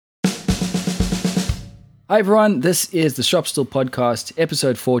Hi everyone, this is the Shop Still Podcast,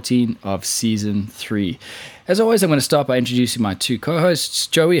 episode 14 of season 3. As always, I'm going to start by introducing my two co-hosts.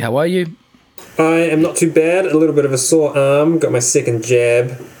 Joey, how are you? I am not too bad. A little bit of a sore arm. Got my second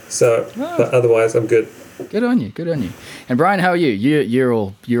jab, but otherwise I'm good. Good on you. And Brian, how are you? You're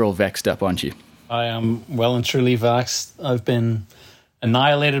all vexed up, aren't you? I am well and truly vaxxed. I've been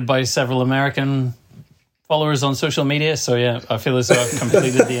annihilated by several American followers on social media, so yeah, I feel as though I've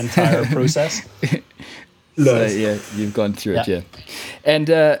completed the entire process. Nice. So yeah, you've gone through it, yeah.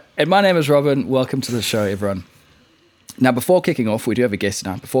 And my name is Robin. Welcome to the show, everyone. Now, before kicking off, we do have a guest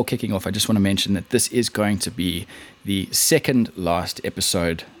tonight. Before kicking off, I just want to mention that this is going to be the second last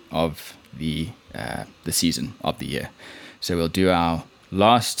episode of the season of the year. So we'll do our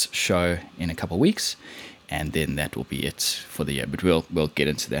last show in a couple of weeks, and then that will be it for the year. But we'll get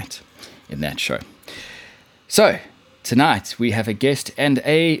into that in that show. So tonight we have a guest and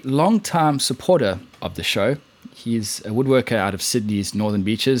a long-time supporter of the show. He's a woodworker out of Sydney's Northern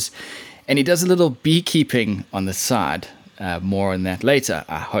Beaches, and he does a little beekeeping on the side. More on that later,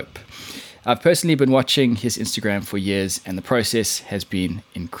 I hope. I've personally been watching his Instagram for years, and the process has been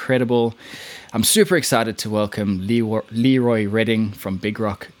incredible. I'm super excited to welcome Leeroy Redding from Big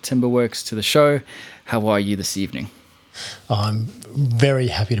Rock Timberworks to the show. How are you this evening? I'm very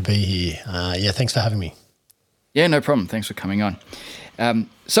happy to be here. Thanks for having me. Yeah, no problem. Thanks for coming on.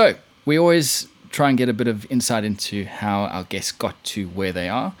 So we always try and get a bit of insight into how our guests got to where they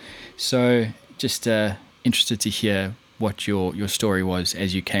are. So just interested to hear what your story was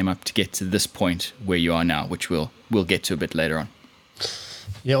as you came up to get to this point where you are now, which we'll get to a bit later on.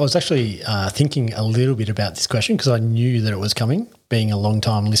 Yeah, I was actually thinking a little bit about this question because I knew that it was coming, being a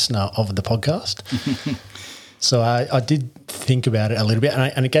long-time listener of the podcast. So I did think about it a little bit,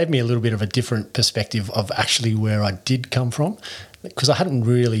 and it gave me a little bit of a different perspective of actually where I did come from, because I hadn't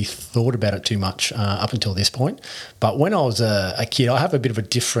really thought about it too much up until this point. But when I was a kid, I have a bit of a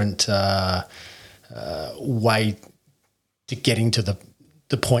different way to getting to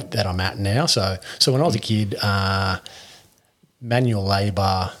the point that I'm at now. So when I was a kid, manual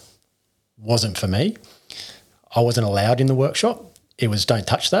labour wasn't for me. I wasn't allowed in the workshop. It was don't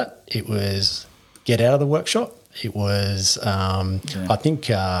touch that. It was get out of the workshop. It was, I think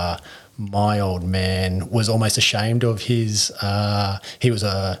my old man was almost ashamed of his, he was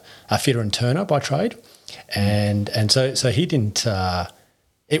a fitter and turner by trade. And so he didn't,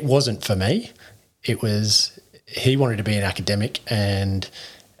 it wasn't for me. It was, he wanted to be an academic, and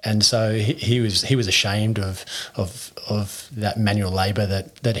so he was ashamed of that manual labour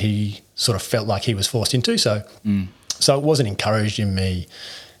that he sort of felt like he was forced into. So it wasn't encouraged in me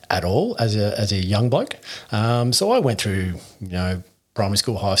at all as a young bloke. So I went through, primary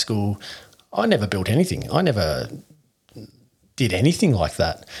school, high school. I never built anything. I never did anything like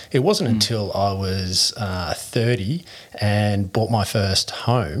that. It wasn't until I was 30 and bought my first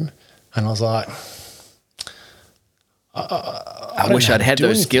home, and I was like, I wish I'd had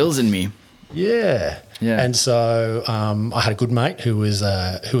those skills in me. Yeah. And so I had a good mate who was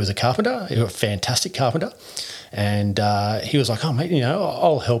a carpenter, a fantastic carpenter, and he was like, "Oh mate,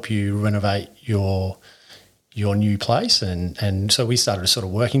 I'll help you renovate your new place." And so we started sort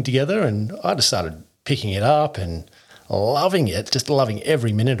of working together, and I just started picking it up and loving it, just loving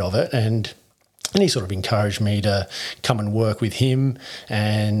every minute of it. And he sort of encouraged me to come and work with him,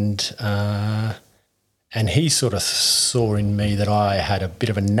 and he sort of saw in me that I had a bit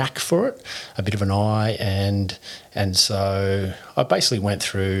of a knack for it, a bit of an eye, and so I basically went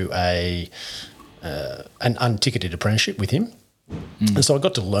through an unticketed apprenticeship with him. And so I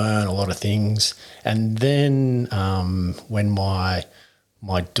got to learn a lot of things. And then when my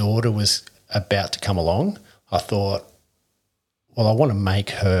daughter was about to come along, I thought, well, I want to make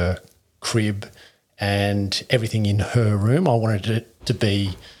her crib and everything in her room. I wanted it to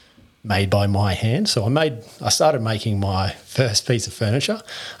be made by my hand. So I started making my first piece of furniture,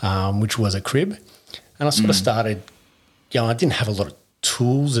 which was a crib. And I sort of started, I didn't have a lot of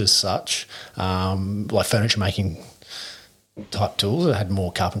tools as such, like furniture making type tools. I had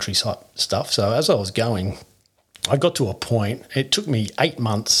more carpentry type stuff. So as I was going, I got to a point, it took me 8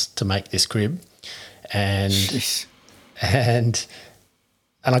 months to make this crib, and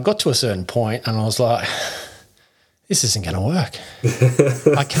I got to a certain point and I was like, this isn't going to work.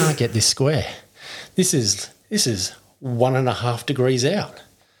 I can't get this square. This is 1.5 degrees out.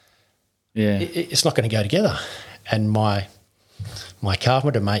 Yeah. It's not going to go together. And my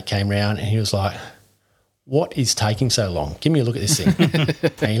carpenter mate came round and he was like, what is taking so long? Give me a look at this thing.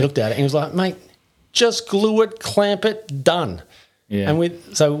 And he looked at it and he was like, mate, just glue it, clamp it, done. Yeah. And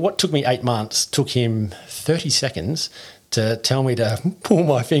so what took me 8 months took him 30 seconds to tell me to pull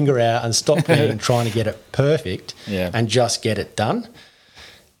my finger out and stop trying to get it perfect and just get it done.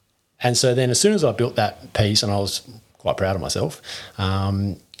 And so then as soon as I built that piece, and I was quite proud of myself,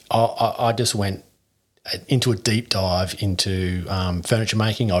 I just went into a deep dive into furniture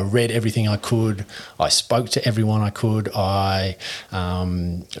making. I read everything I could. I spoke to everyone I could. I,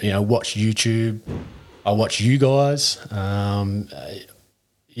 watched YouTube. I watched you guys.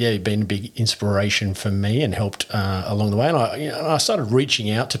 You've been a big inspiration for me and helped along the way. And I started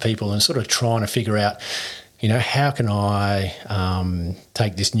reaching out to people and sort of trying to figure out, how can I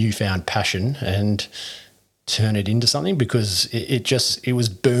take this newfound passion and turn it into something, because it was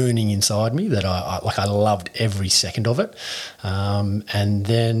burning inside me that I loved every second of it. And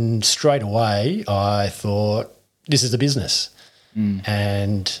then straight away I thought, this is a business.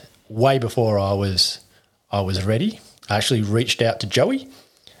 And way before I was ready, I actually reached out to Joey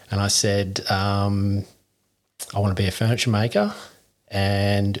and I said, I want to be a furniture maker,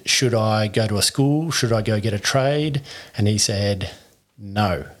 and should I go to a school? Should I go get a trade? And he said,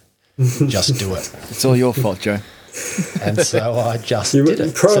 no. Just do it. It's all your fault, Joe. And so I just did it.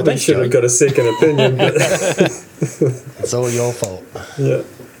 You probably should have got a second opinion. But it's all your fault.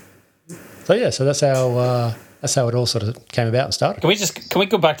 Yeah. So that's how it all sort of came about and started. Can we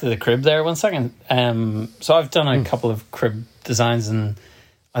go back to the crib there 1 second? So I've done a couple of crib designs, and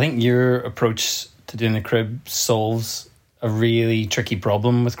I think your approach to doing the crib solves a really tricky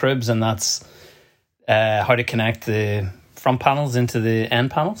problem with cribs, and that's how to connect the front panels into the end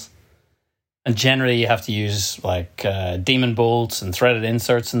panels. And generally you have to use demon bolts and threaded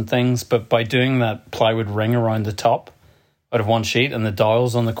inserts and things, but by doing that plywood ring around the top out of one sheet and the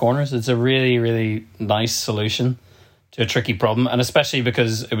dowels on the corners, it's a really, really nice solution to a tricky problem. And especially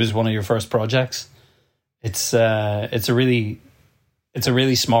because it was one of your first projects, it's a really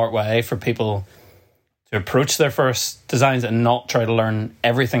smart way for people to approach their first designs and not try to learn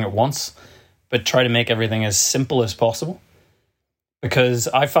everything at once, but try to make everything as simple as possible. Because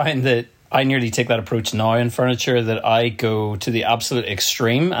I find that I nearly take that approach now in furniture, that I go to the absolute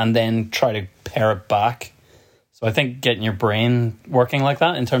extreme and then try to pare it back. So I think getting your brain working like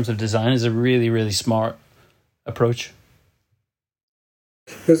that in terms of design is a really, really smart approach.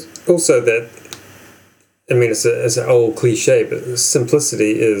 Because also that, it's an old cliche, but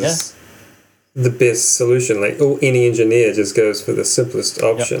simplicity is the best solution. Any engineer just goes for the simplest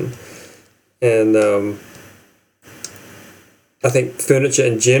option. Yep. And I think furniture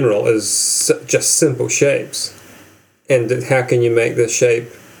in general is just simple shapes. And how can you make the shape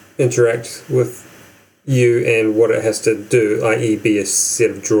interact with you and what it has to do, i.e. be a set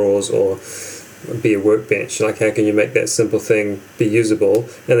of drawers or be a workbench? How can you make that simple thing be usable?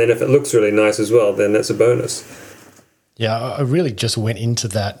 And then if it looks really nice as well, then that's a bonus. Yeah, I really just went into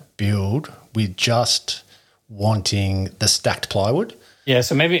that build with just wanting the stacked plywood. Yeah,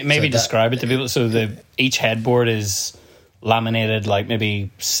 so maybe describe it to people. So each headboard is laminated maybe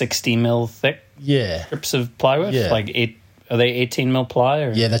 60 mil thick strips of plywood. Are they 18 mil ply?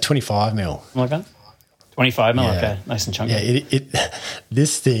 Or? Yeah, they're 25 mil. Like that? 25 mil, okay, nice and chunky. Yeah,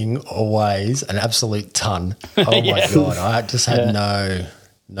 this thing weighs an absolute ton. Oh my God, I just had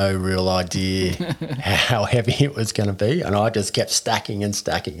no real idea how heavy it was going to be, and I just kept stacking and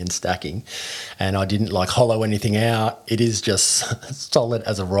stacking and stacking, and I didn't hollow anything out. It is just solid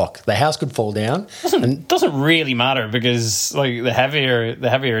as a rock. The house could fall down. Doesn't really matter, because the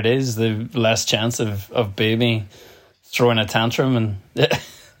heavier it is, the less chance of baby throwing a tantrum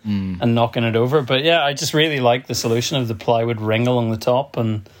and knocking it over. But yeah, I just really like the solution of the plywood ring along the top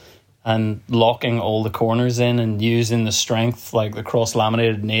and locking all the corners in and using the strength, the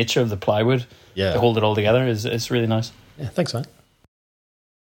cross-laminated nature of the plywood to hold it all together. It's really nice. Yeah, thanks, mate.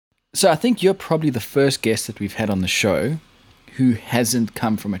 So I think you're probably the first guest that we've had on the show who hasn't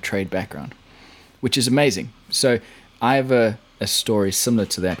come from a trade background, which is amazing. So I have a story similar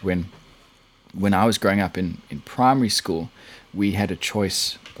to that. When I was growing up in primary school, we had a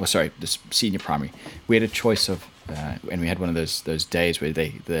choice, this senior primary, we had a choice of, and we had one of those days where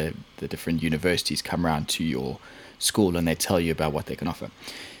the different universities come around to your school and they tell you about what they can offer.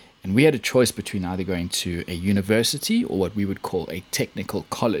 And we had a choice between either going to a university or what we would call a technical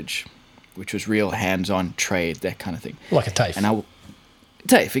college, which was real hands-on trade, that kind of thing. Like a TAFE. And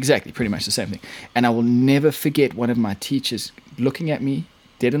TAFE, exactly, pretty much the same thing. And I will never forget one of my teachers looking at me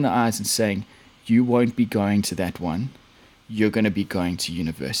dead in the eyes and saying, "You won't be going to that one. You're going to be going to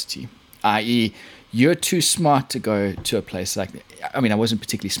university." I.e., you're too smart to go to a place like that. I mean, I wasn't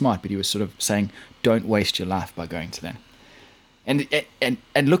particularly smart, but he was sort of saying, don't waste your life by going to that.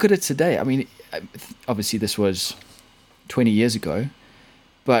 And look at it today. I mean, obviously this was 20 years ago,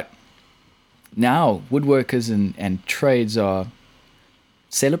 but now woodworkers and trades are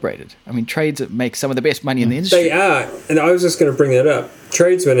celebrated. I mean, trades make some of the best money in the industry. They are, and I was just going to bring that up.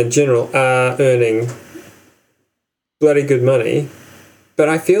 Tradesmen in general are earning bloody good money, but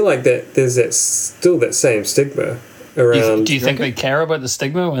I feel like that there's still that same stigma around. Do you think they care about the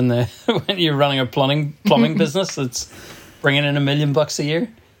stigma when when you're running a plumbing business that's bringing in $1 million a year?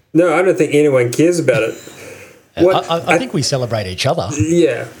 No, I don't think anyone cares about it. I think we celebrate each other.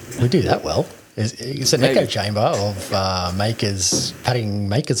 Yeah, we do that well. It's an echo chamber of makers patting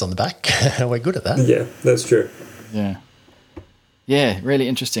makers on the back. We're good at that. Yeah, that's true. Yeah, really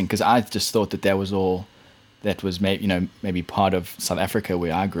interesting, because I just thought that was all that was maybe part of South Africa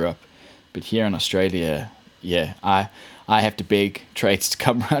where I grew up, but here in Australia, I have to beg trades to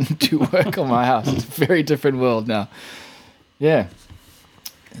come run to work on my house. It's a very different world now. Yeah.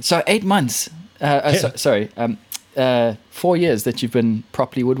 So 8 months. 4 years that you've been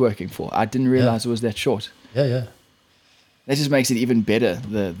properly woodworking for. I didn't realize it was that short. Yeah. That just makes it even better,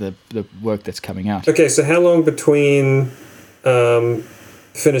 the work that's coming out. Okay, so how long between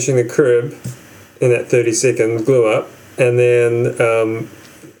finishing the crib in that 30-second glue up and then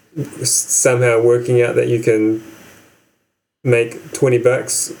somehow working out that you can make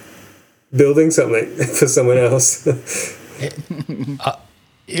 $20 building something for someone else?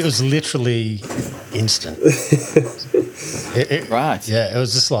 It was literally instant. Right. Yeah, it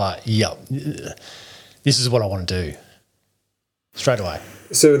was just like, this is what I want to do. Straight away.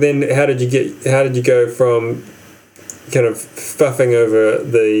 So then how did you go from kind of fuffing over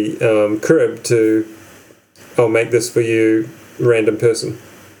the crib to, I'll make this for you, random person?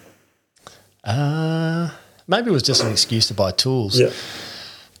 Maybe it was just an excuse to buy tools. Yeah.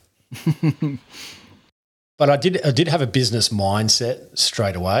 But I did have a business mindset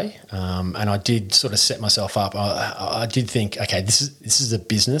straight away, and I did sort of set myself up. I did think, okay, this is a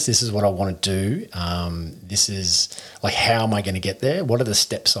business. This is what I want to do. This is like, how am I going to get there? What are the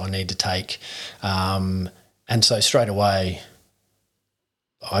steps I need to take? And so straight away,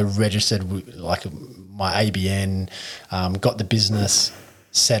 I registered like my ABN, got the business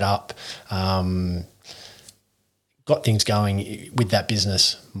set up. Got things going with that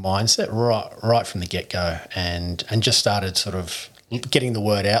business mindset right from the get-go, and just started sort of getting the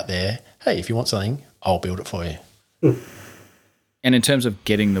word out there. Hey, if you want something, I'll build it for you. And in terms of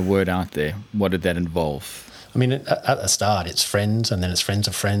getting the word out there, what did that involve? I mean, at the start, it's friends, and then it's friends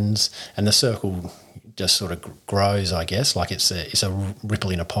of friends, and the circle just sort of grows, I guess, like it's a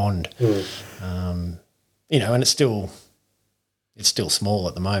ripple in a pond. And it's still small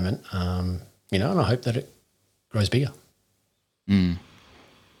at the moment, and I hope that it grows bigger.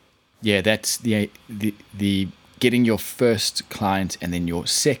 Yeah, that's the getting your first client and then your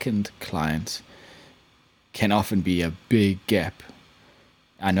second client can often be a big gap.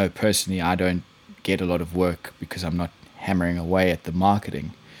 I know personally I don't get a lot of work because I'm not hammering away at the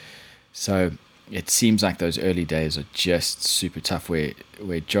marketing. So it seems like those early days are just super tough, where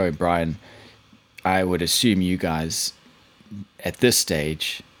Joe and Brian, I would assume you guys at this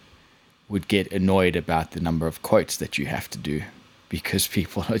stage would get annoyed about the number of quotes that you have to do because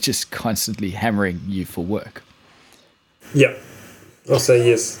people are just constantly hammering you for work. Yeah, I'll say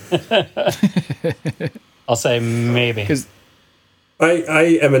yes. I'll say maybe. Because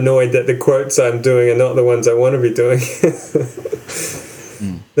I am annoyed that the quotes I'm doing are not the ones I want to be doing.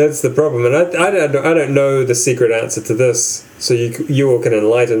 That's the problem, and I don't know the secret answer to this. So you all can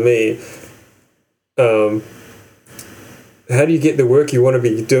enlighten me. How do you get the work you want to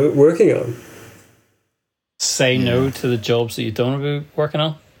be working on? Say no to the jobs that you don't want to be working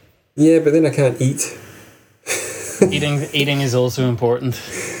on. Yeah, but then I can't eat. Eating is also important.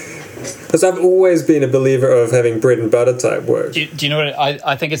 Because I've always been a believer of having bread and butter type work. Do you know what?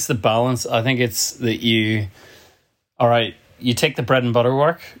 I think it's the balance. I think it's that you take the bread and butter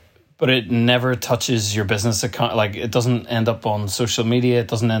work, but it never touches your business account. Like, it doesn't end up on social media. It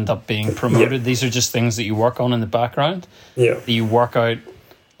doesn't end up being promoted. Yeah. These are just things that you work on in the background. Yeah. That you work out.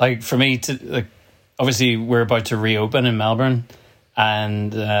 Like, for me, obviously we're about to reopen in Melbourne,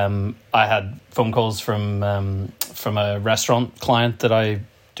 and I had phone calls from a restaurant client that I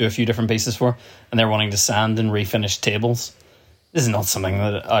do a few different pieces for, and they're wanting to sand and refinish tables. This is not something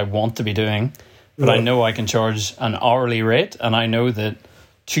that I want to be doing, but I know I can charge an hourly rate, and I know that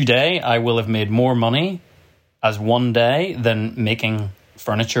today I will have made more money as one day than making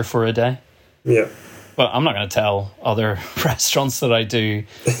furniture for a day. Yeah. But I'm not going to tell other restaurants that I do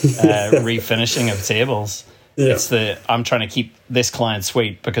refinishing of tables. Yeah. It's I'm trying to keep this client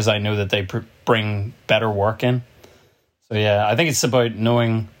sweet because I know that they bring better work in. So yeah, I think it's about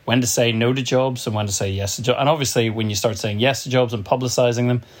knowing when to say no to jobs and when to say yes to jobs. And obviously, when you start saying yes to jobs and publicizing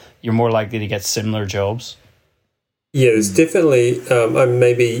them, you're more likely to get similar jobs. Yeah, there's definitely,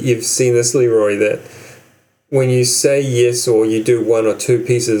 maybe you've seen this, Leeroy, that when you say yes or you do one or two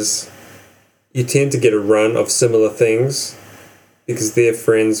pieces, you tend to get a run of similar things because their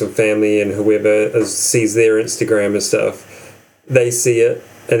friends or family and whoever sees their Instagram and stuff, they see it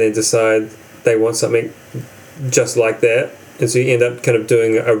and then decide they want something just like that. And so you end up kind of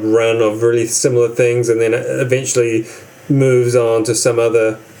doing a run of really similar things, and then it eventually moves on to some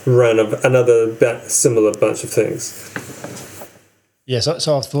other run of another similar bunch of things. Yeah,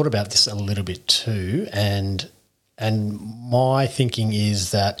 so I've thought about this a little bit too, and my thinking is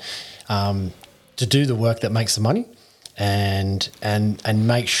that to do the work that makes the money, and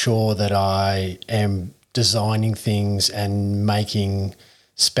make sure that I am designing things and making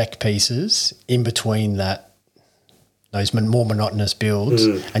spec pieces in between those more monotonous builds,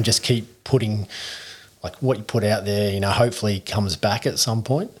 and just keep putting, like, what you put out there, hopefully comes back at some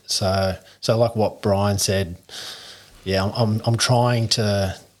point. So like what Brian said, yeah, I'm trying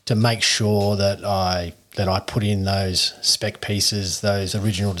to make sure that I put in those spec pieces, those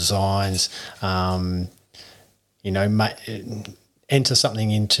original designs, enter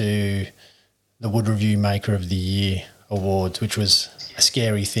something into the Wood Review Maker of the Year awards, which was a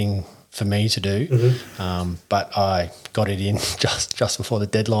scary thing for me to do, but I got it in just before the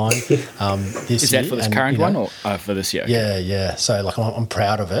deadline this year. Is that for this current one or for this year? Yeah. So like I'm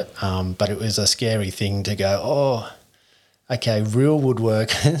proud of it, but it was a scary thing to go, oh, okay, real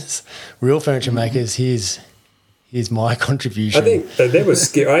woodworkers, real furniture makers, here's my contribution. I think that was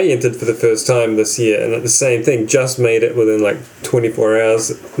scary. I entered for the first time this year, and the same thing, just made it within like 24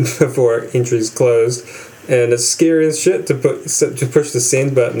 hours before entries closed. And it's scary as shit to push the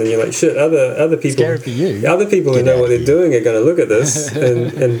send button, and you're like, shit, other people, scary for you. Other people who know what they're doing are going to look at this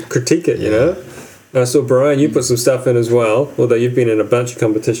and critique it, And I saw, Brian, you put some stuff in as well, although you've been in a bunch of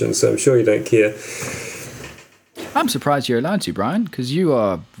competitions, so I'm sure you don't care. I'm surprised you're allowed to, Brian, because you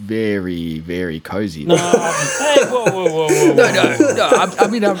are very, very cozy. No, hey, whoa. No.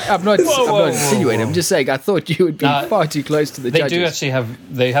 I'm not insinuating. I'm just saying I thought you would be far too close to the judges. They do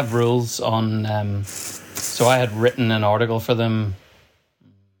actually have rules on. So I had written an article for them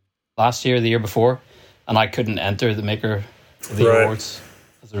last year, the year before, and I couldn't enter the Maker of the Awards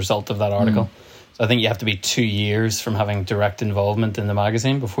as a result of that article. So I think you have to be 2 years from having direct involvement in the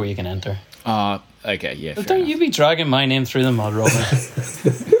magazine before you can enter. Okay, yeah. But don't you be dragging my name through the mud, Robin.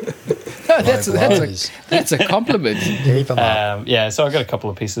 No, that's a compliment. Yeah, so I got a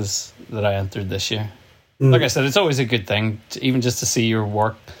couple of pieces that I entered this year. Like I said, it's always a good thing, even just to see your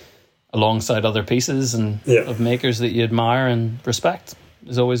work alongside other pieces and of makers that you admire and respect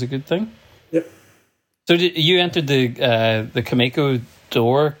is always a good thing. Yep. So you entered the Kameko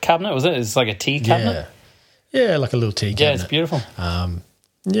door cabinet, was it? It's like a tea cabinet? Yeah, like a little tea cabinet. Yeah, it's beautiful.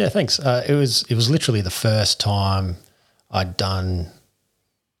 Yeah, thanks. It was literally the first time I'd done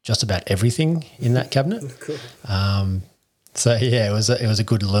just about everything in that cabinet. Cool. So yeah, it was a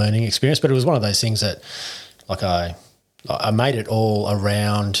good learning experience, but it was one of those things that, like, I made it all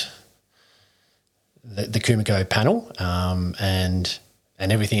around the Kumiko panel, and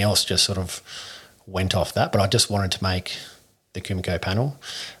everything else just sort of went off that. But I just wanted to make the Kumiko panel,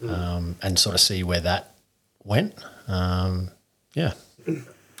 and sort of see where that went. Yeah.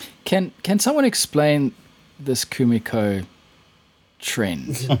 Can someone explain this Kumiko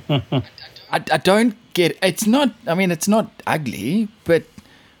trend? I don't get. It's not. I mean, it's not ugly, but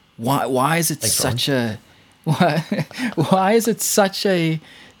why is it such a why is it such a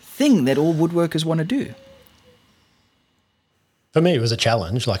thing that all woodworkers want to do? For me, it was a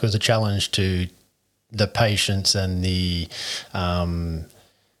challenge. Like, it was a challenge to the patience and the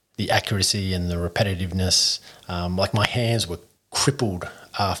accuracy and the repetitiveness. Like, my hands were crippled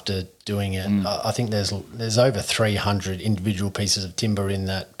after doing it. I think there's over 300 individual pieces of timber in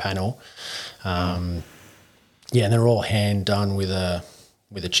that panel. And they're all hand done with a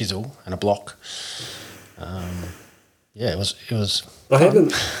chisel and a block. It was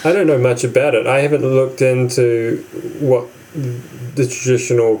fun. I don't know much about it. I haven't looked into what the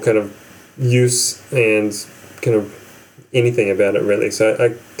traditional kind of use and kind of anything about it, really. So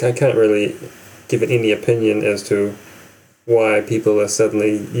I can't really give it any opinion as to why people are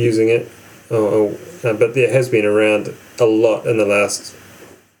suddenly using it. But it has been around a lot in the last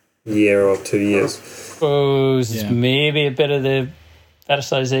year or 2 years. I suppose maybe a bit of the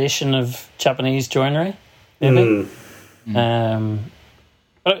fetishization of Japanese joinery, maybe.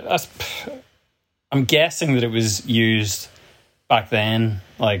 But I'm guessing that it was used back then,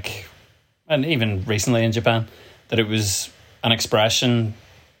 like, and even recently in Japan, that it was an expression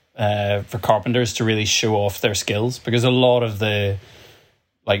for carpenters to really show off their skills, because a lot of the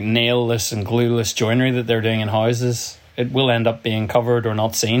like nailless and glueless joinery that they're doing in houses, it will end up being covered or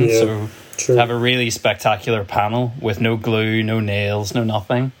not seen. Yeah, so true. to have a really spectacular panel with no glue, no nails, no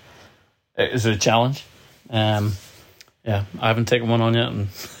nothing, it is a challenge. Yeah, I haven't taken one on yet, and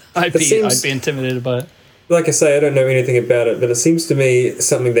I'd be intimidated by it. Like I say, I don't know anything about it, but it seems to me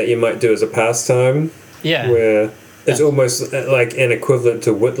something that you might do as a pastime. Yeah. Where it's almost like an equivalent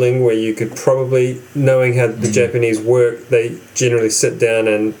to whittling, where you could probably, knowing how the Japanese work, they generally sit down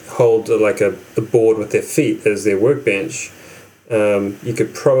and hold like a board with their feet as their workbench. You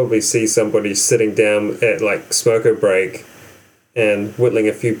could probably see somebody sitting down at like smoko break and whittling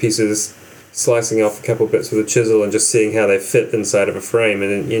a few pieces, slicing off a couple bits with a chisel and just seeing how they fit inside of a frame,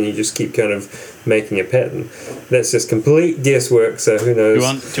 and you just keep kind of making a pattern. That's just complete guesswork, so who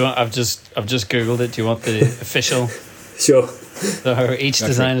knows. Do you want I've just googled it. Do you want the official? Sure. So each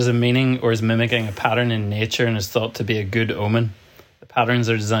design has a meaning or is mimicking a pattern in nature and is thought to be a good omen. The patterns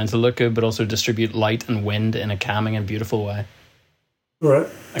are designed to look good but also distribute light and wind in a calming and beautiful way. All right.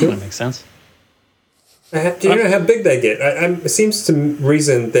 That kind of makes sense. Do you know how big they get? It seems to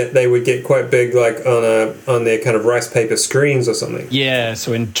reason that they would get quite big, like on their kind of rice paper screens or something. Yeah,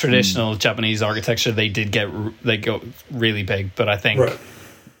 so in traditional Japanese architecture, they go really big, but I think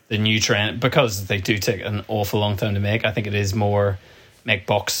the new trend, because they do take an awful long time to make, I think it is more make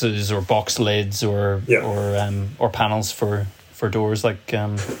boxes or box lids or panels for doors, like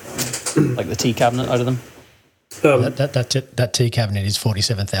the tea cabinet out of them. That tea cabinet is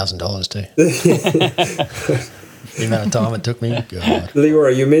 $47,000 too. The amount of time it took me. God. Leeroy,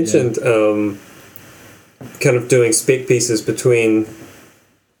 you mentioned kind of doing spec pieces between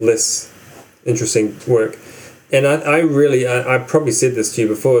less interesting work, and I probably said this to you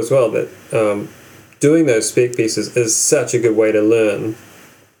before as well, that doing those spec pieces is such a good way to learn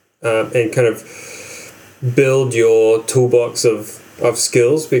and kind of build your toolbox of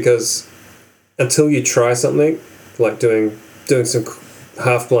skills, because until you try something like doing some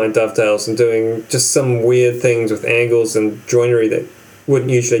half-blind dovetails and doing just some weird things with angles and joinery that wouldn't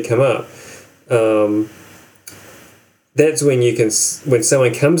usually come up, that's when when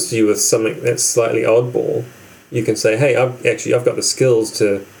someone comes to you with something that's slightly oddball, you can say, hey, I've got the skills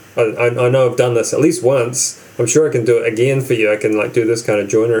to, I know I've done this at least once, I'm sure I can do it again for you, I can like do this kind of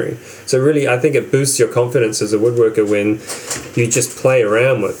joinery. So really, I think it boosts your confidence as a woodworker when you just play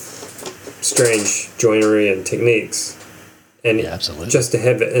around with strange joinery and techniques, and absolutely, just to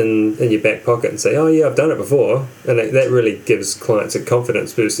have it in your back pocket and say, oh yeah, I've done it before, and that really gives clients a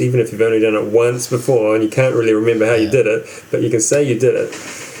confidence boost, even if you've only done it once before and you can't really remember how you did it, but you can say you did it.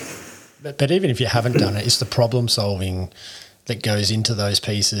 But even if you haven't done it, it's the problem solving that goes into those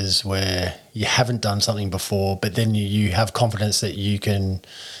pieces where you haven't done something before, but then you have confidence that you can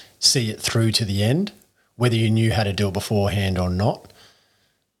see it through to the end, whether you knew how to do it beforehand or not.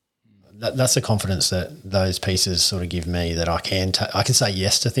 That's the confidence that those pieces sort of give me, that I can say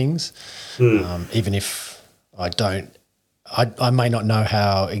yes to things, even if I don't. I may not know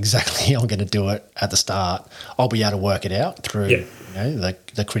how exactly I'm going to do it at the start. I'll be able to work it out through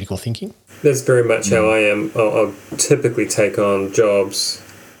the critical thinking. That's very much how I am. I'll typically take on jobs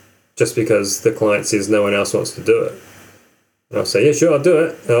just because the client says no one else wants to do it. And I'll say, yeah, sure, I'll do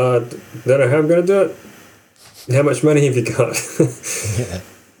it. Don't know how I'm going to do it. How much money have you got? Yeah.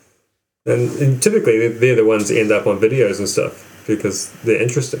 And typically they're the ones that end up on videos and stuff because they're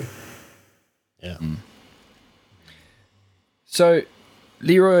interesting. Yeah. So,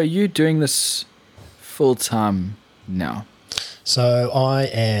 Leeroy, are you doing this full time now? So I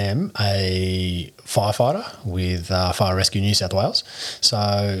am a firefighter with Fire Rescue New South Wales.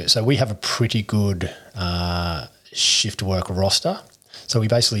 So we have a pretty good shift work roster. So we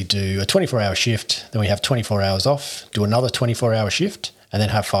basically do a 24-hour shift, then we have 24 hours off, do another 24-hour shift, and then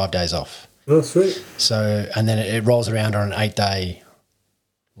have 5 days off. Oh, sweet. So, and then it rolls around on an 8-day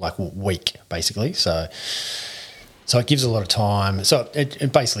week, basically. So it gives a lot of time. So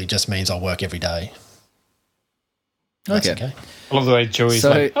it basically just means I work every day. That's okay. I love the way Joey's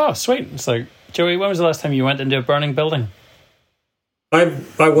like, oh, sweet. It's like, Joey, when was the last time you went into a burning building? I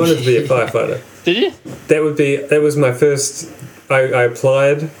wanted to be a firefighter. Did you? That was my first. I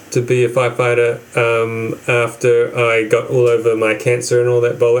applied to be a firefighter after I got all over my cancer and all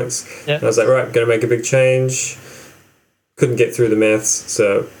that bollocks. Yeah. And I was like, right, I'm going to make a big change. Couldn't get through the maths,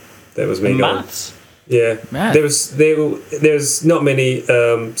 so that was me going. Maths? Yeah. Maths. There's not many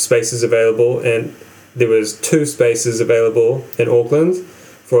spaces available, and there was 2 spaces available in Auckland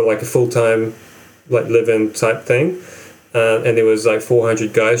for like a full-time like live-in type thing. and there was like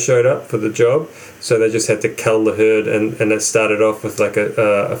 400 guys showed up for the job, so they just had to cull the herd, and it started off with like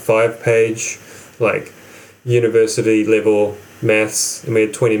a 5-page like university level maths, and we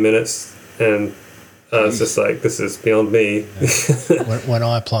had 20 minutes, and I was just like, this is beyond me. When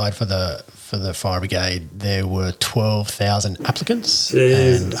I applied for the fire brigade, there were 12,000 applicants.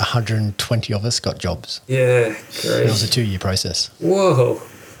 Jeez. And 120 of us got jobs. Yeah, It great. was a 2-year process. Whoa.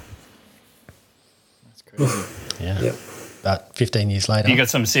 That's crazy. Yeah. Yep. About 15 years later. You got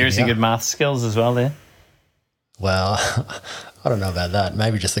some seriously good math skills as well there. Well, I don't know about that.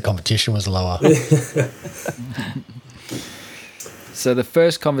 Maybe just the competition was lower. So the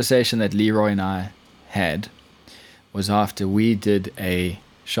first conversation that Leeroy and I had was after we did a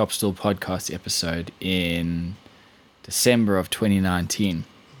Shop Stool podcast episode in December of 2019.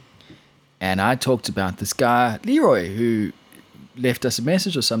 And I talked about this guy, Leeroy, who left us a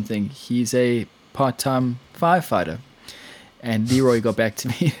message or something. He's a part-time firefighter. And Leeroy got back to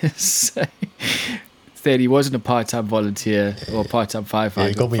me to say that he wasn't a part-time volunteer or part-time firefighter. Yeah,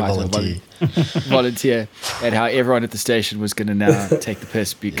 he got me a volunteer. Volunteer, and how everyone at the station was going to now take the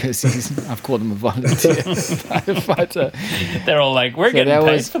piss because I've called him a volunteer firefighter. They're all like, we're getting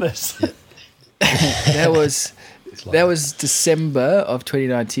paid for this. That was December of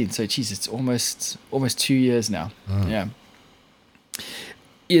 2019. So, geez, it's almost 2 years now. Yeah.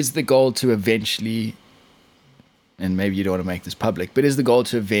 Is the goal to eventually, and maybe you don't want to make this public, but is the goal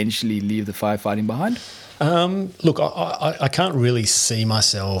to eventually leave the firefighting behind? Look, I can't really see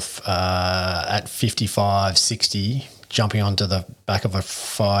myself at 55, 60 jumping onto the back of a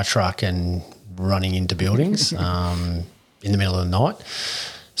fire truck and running into buildings in the middle of the night.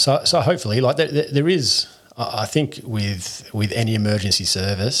 So hopefully, like there is, I think with any emergency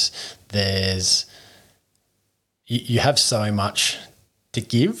service, you have so much to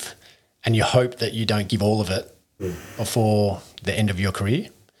give, and you hope that you don't give all of it before the end of your career.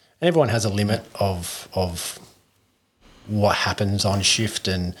 And everyone has a limit of what happens on shift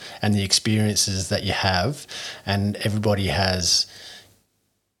and the experiences that you have, and everybody has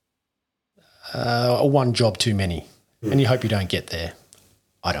one job too many, and you hope you don't get there.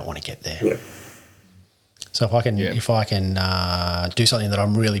 I don't want to get there. Yeah. So if I can do something that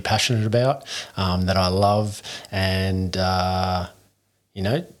I'm really passionate about, that I love, and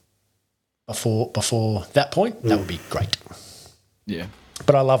before that point, that would be great. Yeah.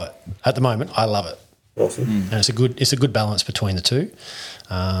 But I love it. At the moment, I love it. Awesome. And it's a good balance between the two.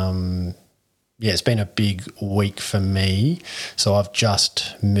 It's been a big week for me. So I've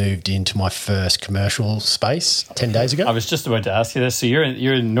just moved into my first commercial space 10 days ago. I was just about to ask you this. So you're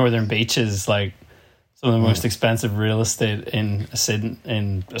in Northern Beaches, like some of the most expensive real estate in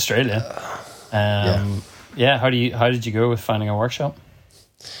Australia. How did you go with finding a workshop?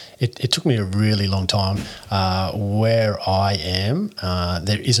 It took me a really long time. Where I am,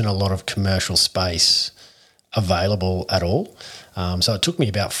 there isn't a lot of commercial space available at all. So it took me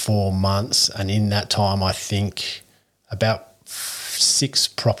about 4 months, and in that time, I think about 6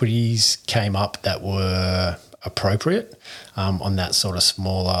 properties came up that were appropriate on that sort of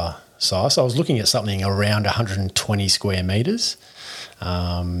smaller size. So I was looking at something around 120 square metres,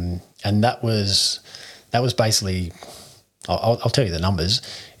 and that was basically, I'll tell you the numbers.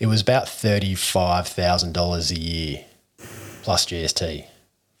 It was about $35,000 a year plus GST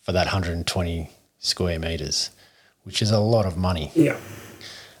for that 120 square metres, which is a lot of money. Yeah.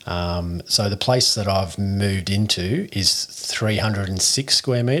 So the place that I've moved into is 306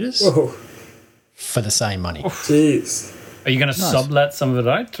 square metres Whoa. for the same money. Jeez. Are you going to sublet some of it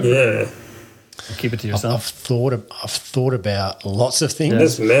out? Or Yeah. keep it to I've yourself? thought about lots of things.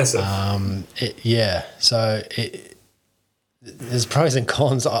 That's massive. So there's pros and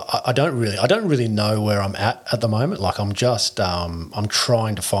cons. I don't really know where I'm at the moment. Like I'm just I'm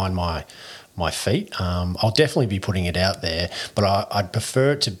trying to find my feet. I'll definitely be putting it out there, but I'd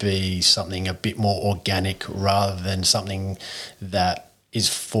prefer it to be something a bit more organic rather than something that is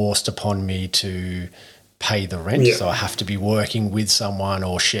forced upon me to pay the rent. Yeah. So I have to be working with someone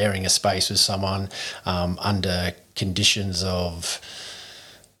or sharing a space with someone under conditions of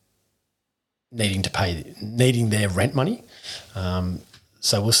needing their rent money.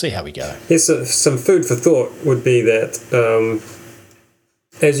 So we'll see how we go. Here's some food for thought would be that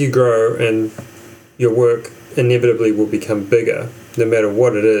as you grow and your work inevitably will become bigger, no matter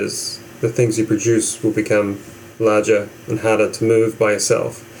what it is, the things you produce will become larger and harder to move by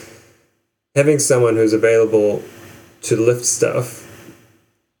yourself. Having someone who's available to lift stuff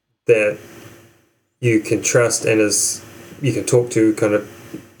that you can trust and you can talk to kind of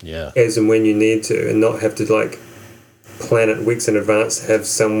as and when you need to, and not have to like plan it weeks in advance to have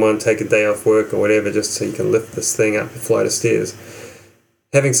someone take a day off work or whatever just so you can lift this thing up a flight of stairs.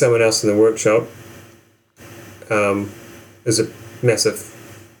 Having someone else in the workshop is a massive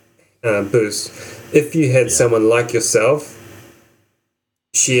boost. If you had someone like yourself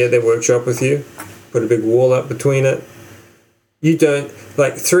share their workshop with you, put a big wall up between it, you don't,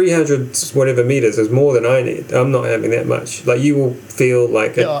 like 300 whatever meters is more than I need. I'm not having that much. Like you will feel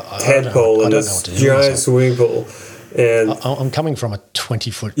like a tadpole in this giant swimming pool. And I'm coming from a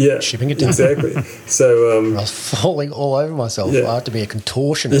 20-foot shipping container. Exactly. So I was falling all over myself. I had to be a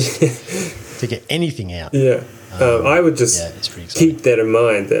contortionist to get anything out. Yeah. I would just keep that in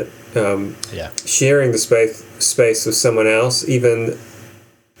mind, that sharing the space with someone else, even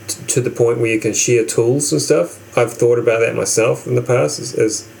to the point where you can share tools and stuff. I've thought about that myself in the past.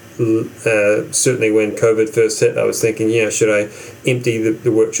 Certainly when COVID first hit, I was thinking, should I empty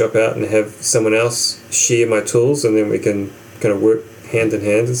the workshop out and have someone else share my tools, and then we can kind of work hand in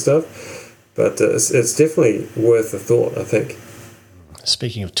hand and stuff. But it's definitely worth a thought, I think.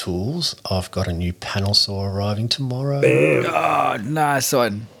 Speaking of tools, I've got a new panel saw arriving tomorrow. Bam! Oh, nice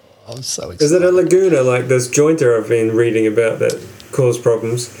one. I'm so excited. Is it a Laguna like this jointer I've been reading about that caused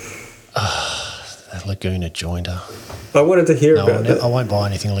problems? A Laguna jointer. I wanted to hear about that. I won't buy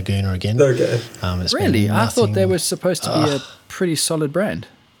anything Laguna again. Okay. Really? I thought they were supposed to be a pretty solid brand.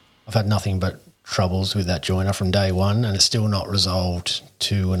 I've had nothing but troubles with that joiner from day one, and it's still not resolved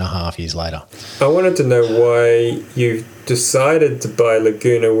 2.5 years later. I wanted to know why you decided to buy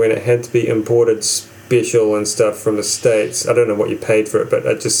Laguna when it had to be imported special and stuff from the States. I don't know what you paid for it, but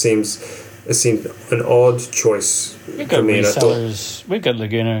it seemed an odd choice We've got for me. resellers. We've got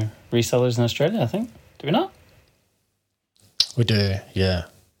Laguna resellers in Australia, I think. Do we not? We do, yeah.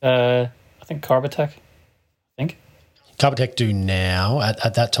 I think Carbotech. Carbotech do now.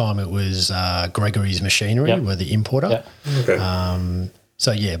 At that time, it was Gregory's Machinery were the importer. Yeah. Okay.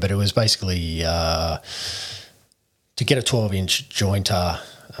 But it was basically to get a 12-inch jointer.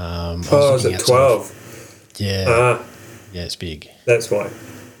 Is it 12? Yeah, it's big. That's why.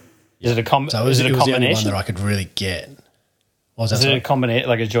 Is it a combination? So it was the only one that I could really get. Is it a combination,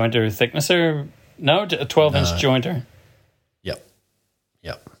 like a jointer thicknesser? No, a 12-inch jointer.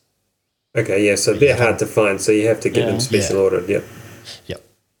 Yep. Okay, yeah, so they're hard to find, so you have to get them special ordered, yep.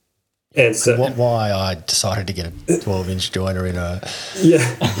 And so why I decided to get a 12-inch joiner in a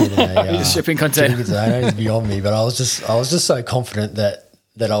shipping container is beyond me. But I was just so confident that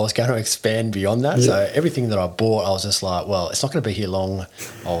I was going to expand beyond that. Yeah. So everything that I bought, I was just like, well, it's not going to be here long.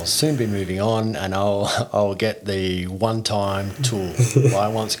 I'll soon be moving on, and I'll get the one-time tool. Buy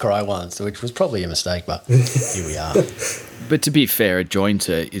once, cry once, which was probably a mistake, but here we are. But to be fair, a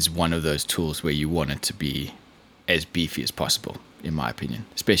jointer is one of those tools where you want it to be as beefy as possible, in my opinion,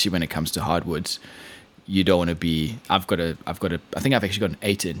 especially when it comes to hardwoods. You don't want to be, I think I've actually got an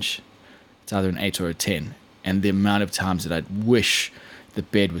 8-inch. It's either an 8 or a 10. And the amount of times that I'd wish the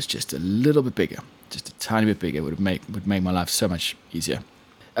bed was just a little bit bigger, just a tiny bit bigger, would make my life so much easier.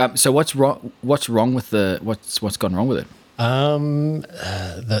 So what's wrong with what's gone wrong with it?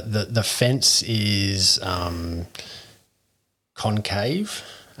 The fence is concave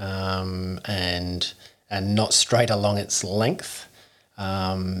and not straight along its length.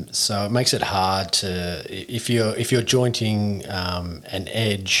 So it makes it hard to, if you're jointing an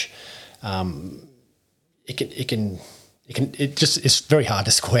edge, it's very hard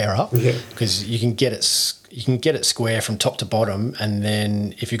to square up because you can get it square from top to bottom, and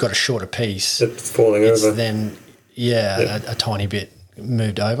then if you've got a shorter piece, it's falling over. Then a tiny bit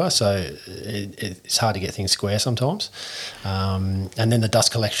moved over, so it's hard to get things square sometimes. And then the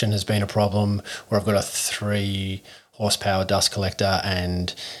dust collection has been a problem where I've got a 3 horsepower dust collector,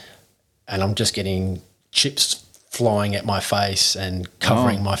 and I'm just getting chips flying at my face and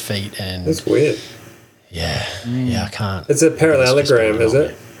covering my feet, and that's weird. Yeah, I can't. It's a parallelogram, is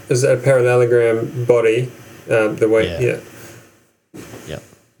it? Is it a parallelogram body? The way, yeah.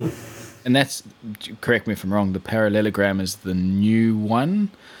 And that's, correct me if I'm wrong, the parallelogram is the new one,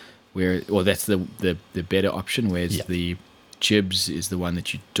 that's the better option, whereas the jibs is the one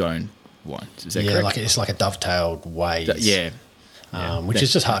that you don't want. Is that correct? It's like a dovetailed wave. Which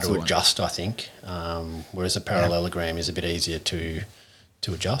is just hard to adjust, I think. Whereas a parallelogram is a bit easier to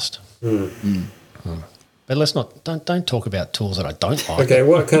adjust. But let's don't talk about tools that I don't like. Okay,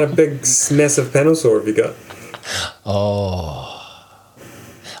 what kind of big, massive panel saw have you got?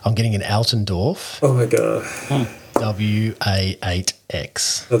 I'm getting an Altendorf. Oh my god.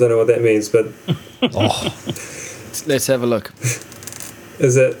 WA8X. I don't know what that means, but let's have a look.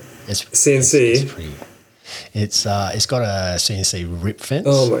 Is it CNC? It's got a CNC rip fence.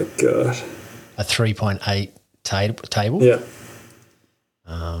 Oh my god. A 3.8 table. Yeah.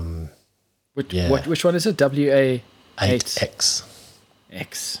 Which one is it? WA8X. 8X.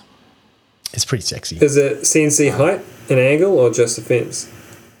 X. It's pretty sexy. Is it CNC height and angle or just the fence?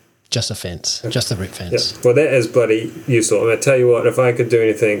 Just a fence, just the rip fence. Yeah. Well, that is bloody useful. I tell you what, if I could do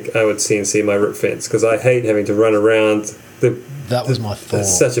anything, I would CNC my rip fence because I hate having to run around. That was my thought.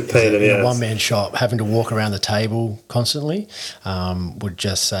 It's such a pain in the ass. A one-man shop, having to walk around the table constantly would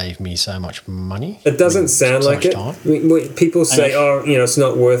just save me so much money. It doesn't sound like it. People say, it's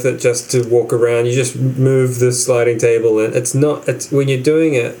not worth it just to walk around. You just move the sliding table, and it's not. It's when you're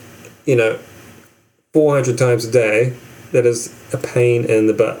doing it, 400 times a day. That is a pain in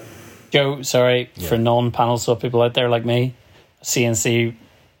the butt. Joe, sorry, for non-panel saw people out there like me, CNC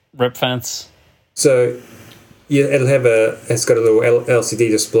rip fence. So it's got a little LCD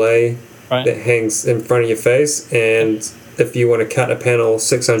display that hangs in front of your face, and if you want to cut a panel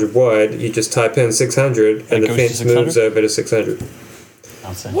 600 wide, you just type in 600 and the fence moves over to 600.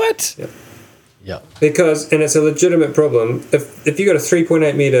 What? Yeah. Because, and it's a legitimate problem, if you got a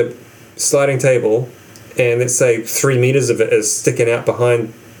 3.8 meter sliding table and let's say 3 meters of it is sticking out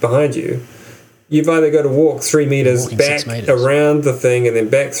behind you, you've either got to walk 3 meters back around the thing and then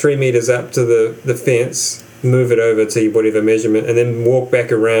back 3 meters up to the fence, move it over to whatever measurement, and then walk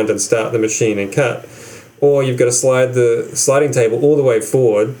back around and start the machine and cut. Or you've got to slide the sliding table all the way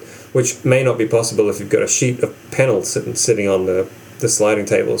forward, which may not be possible if you've got a sheet of panel sitting on the sliding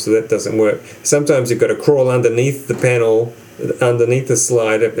table, so that doesn't work. Sometimes you've got to crawl underneath the panel, underneath the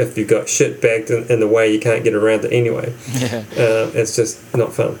slide if you've got shit backed in the way you can't get around it anyway. It's just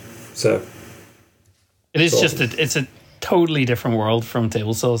not fun. So it is it's a totally different world from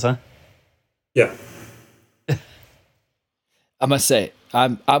table saws, huh? Yeah. I must say,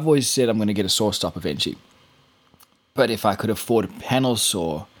 I've always said I'm going to get a saw stop eventually. But if I could afford a panel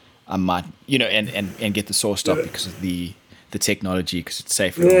saw, I might, and get the saw stop because of the technology, because it's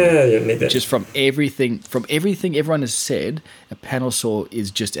safer. Yeah, you need that. Just from everything everyone has said, a panel saw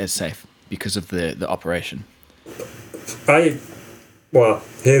is just as safe because of the operation.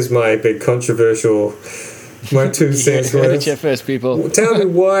 Here's my big controversial, my 2 cents worth. Heard first, people. Tell me,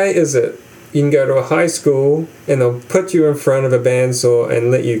 why is it you can go to a high school and they'll put you in front of a bandsaw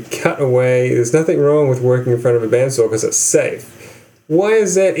and let you cut away? There's nothing wrong with working in front of a bandsaw because it's safe. Why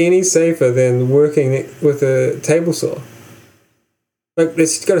is that any safer than working with a table saw? Like,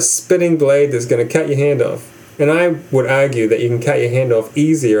 it's got a spinning blade that's going to cut your hand off. And I would argue that you can cut your hand off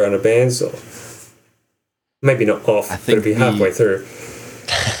easier on a bandsaw. Maybe not off, but it'd be halfway through.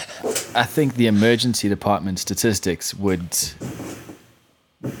 I think the emergency department statistics would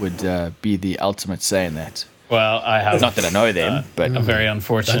be the ultimate say in that. Well, I have... Not that I know them, but... A very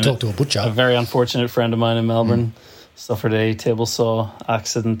unfortunate... Don't talk to a butcher. A very unfortunate friend of mine in Melbourne suffered a table saw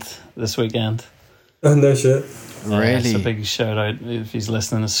accident this weekend. Oh, no shit. Really? It's a big shout out if he's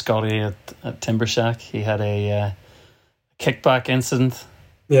listening to Scotty at Timber Shack. He had a kickback incident.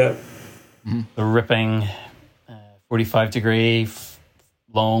 Yeah. The ripping 45-degree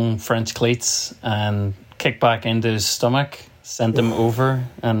long French cleats and kickback into his stomach, sent him over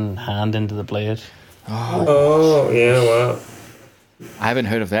and hand into the blade. Oh, yeah, wow. I haven't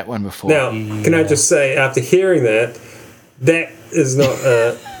heard of that one before. Now, can I just say, after hearing that is not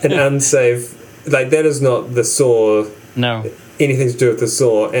an unsafe... Like, that is not the saw. No. Anything to do with the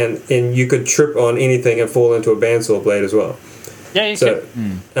saw. And you could trip on anything and fall into a bandsaw blade as well. Yeah, you could.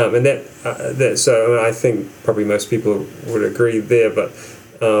 And so I think probably most people would agree there. But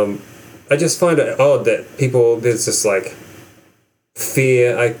I just find it odd that there's this, like,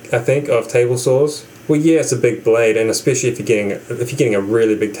 fear, I think, of table saws. Well, yeah, it's a big blade, and especially if you're getting a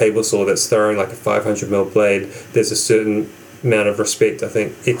really big table saw that's throwing like a 500mm blade, there's a certain amount of respect, I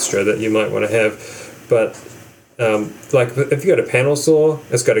think, extra that you might want to have. But like if you got a panel saw,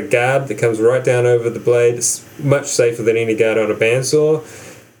 it's got a guard that comes right down over the blade. It's much safer than any guard on a bandsaw.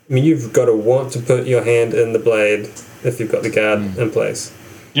 I mean, you've got to want to put your hand in the blade if you've got the guard in place.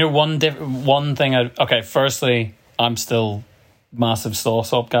 One thing. Firstly, I'm still massive saw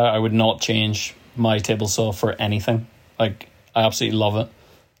stop guy. I would not change my table saw for anything. Like, I absolutely love it.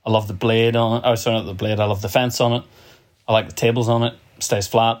 I love the blade on it. I love the fence on it. I like the tables on it. Stays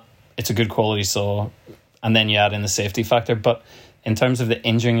flat. It's a good quality saw. And then you add in the safety factor. But in terms of the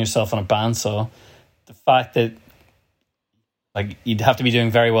injuring yourself on a bandsaw, the fact that, like, you'd have to be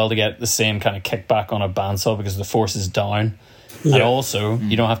doing very well to get the same kind of kickback on a bandsaw because the force is down. Yeah. And also,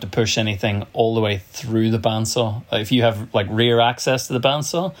 you don't have to push anything all the way through the bandsaw. If you have, like, rear access to the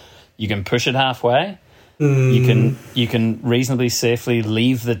bandsaw, you can push it halfway. You can reasonably safely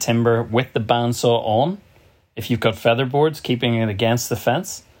leave the timber with the bandsaw on if you've got feather boards keeping it against the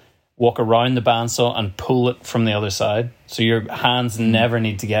fence. walk around the bandsaw and pull it from the other side. So your hands never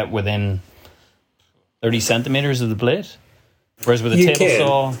need to get within 30 centimeters of the blade. Whereas with a table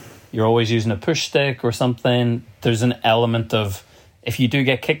saw, you're always using a push stick or something. There's an element of, if you do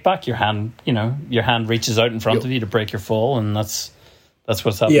get kickback, your hand reaches out in front of you to break your fall, and that's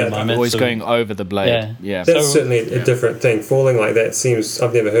what's happening. Yeah, I'm always going over the blade. Yeah. That's certainly a different thing. Falling like that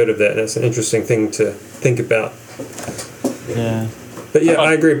I've never heard of that, and it's an interesting thing to think about. Yeah. But yeah,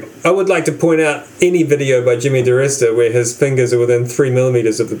 I agree. I would like to point out any video by Jimmy DiResta where his fingers are within 3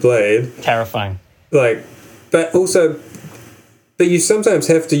 millimeters of the blade. Terrifying. But you sometimes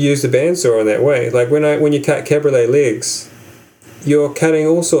have to use the bandsaw in that way. Like when you cut cabriolet legs, you're cutting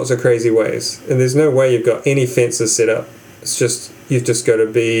all sorts of crazy ways, and there's no way you've got any fences set up. It's just you've just got to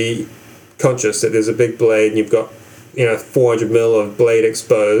be conscious that there's a big blade and you've got 400 mil of blade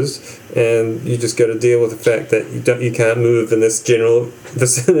exposed, and you just got to deal with the fact that you can't move in this general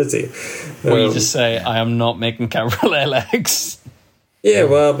vicinity. Or you just say, I am not making cabriolet legs. Yeah,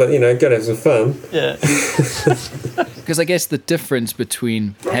 well, but gotta have some fun. Yeah. Because I guess the difference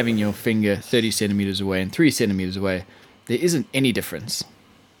between having your finger 30 centimeters away and 3 centimeters away, there isn't any difference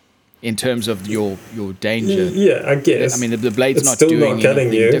in terms of your danger. Yeah, I guess. I mean, the blade's not still doing not cutting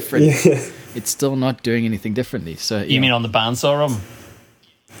anything you. different. Yeah. It's still not doing anything differently. So you mean on the bandsaw arm?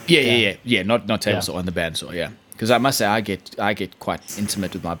 Yeah. Not table saw, on the bandsaw. Yeah. Because I must say, I get quite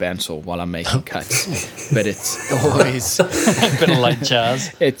intimate with my bandsaw while I'm making cuts, but it's always a bit of light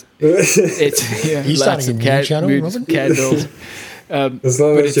jazz. It's you starting a new channel, Robin? Candles. As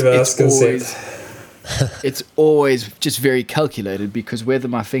long as you've asked consent. It's always just very calculated, because whether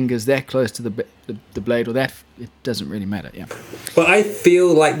my finger's that close to the blade or that, it doesn't really matter. Yeah. But I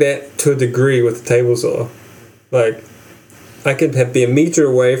feel like that to a degree with the table saw. Like I could be a meter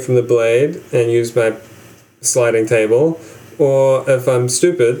away from the blade and use my sliding table, or if I'm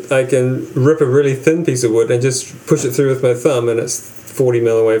stupid, I can rip a really thin piece of wood and just push it through with my thumb, and it's 40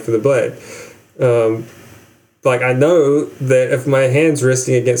 mil away from the blade. I know that if my hand's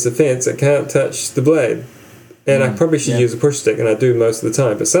resting against the fence, it can't touch the blade, and I probably should use a push stick, and I do most of the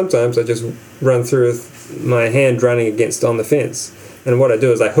time, but sometimes I just run through with my hand running against on the fence, and what I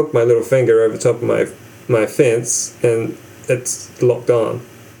do is I hook my little finger over top of my fence, and it's locked on.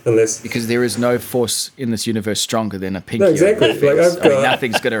 Because there is no force in this universe stronger than a pinky. No, exactly. I've got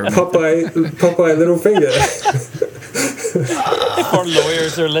nothing's going to remove Popeye little finger. If our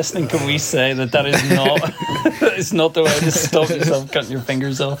lawyers are listening, can we say that is not it's not the way to stop yourself cutting your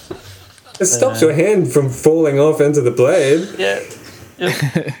fingers off? It stops your hand from falling off into the blade. Yeah.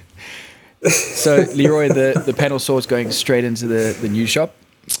 So, Leeroy, the panel saw is going straight into the new shop.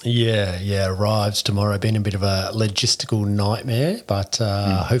 Yeah, arrives tomorrow. Been a bit of a logistical nightmare, but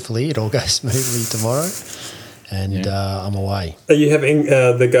hopefully it all goes smoothly tomorrow, and I'm away. Are you having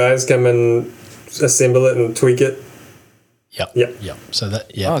the guys come and assemble it and tweak it? Yep. So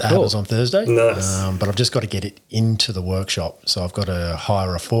that cool. happens on Thursday. Nice. But I've just got to get it into the workshop. So I've got to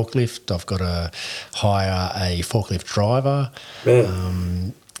hire a forklift. I've got to hire a forklift driver.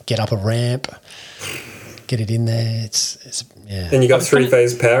 Get up a ramp. Get it in there. It's yeah. And you got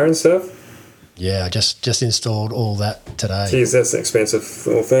 3-phase power and stuff? Yeah, I just installed all that today. Jeez, that's an expensive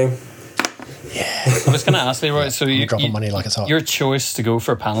little thing. Yeah. I was going to ask Leeroy, so I'm dropping money like it's hot. Your choice to go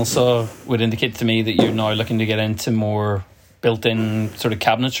for a panel saw would indicate to me that you're now looking to get into more built-in sort of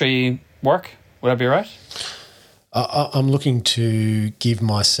cabinetry work. Would I be right? I'm looking to give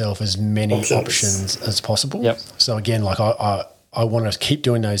myself as many options as possible. Yep. So again, I want to keep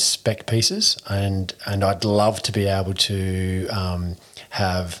doing those spec pieces, and I'd love to be able to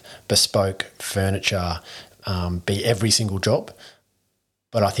have bespoke furniture be every single job.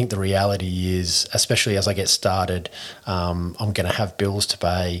 But I think the reality is, especially as I get started, I'm going to have bills to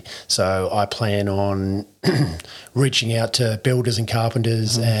pay. So I plan on reaching out to builders and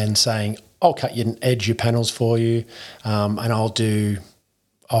carpenters and saying, I'll cut you and edge your panels for you, and I'll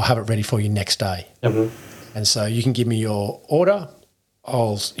have it ready for you next day. Yep. And so you can give me your order.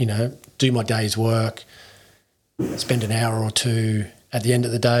 I'll, do my day's work, spend an hour or two at the end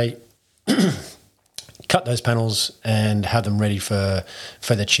of the day, cut those panels and have them ready for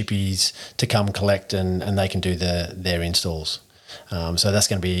the chippies to come collect, and they can do their installs. So that's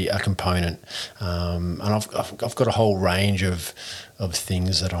going to be a component. And I've got a whole range of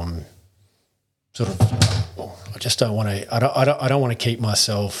things that I'm sort of. I just don't want to. I don't want to keep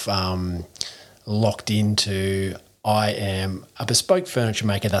myself locked into. I am a bespoke furniture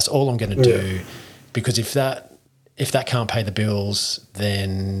maker. That's all I'm going to do, because if that can't pay the bills,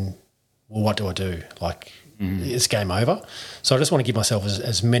 then what do I do? It's game over. So I just want to give myself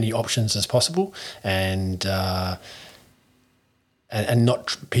as many options as possible, and and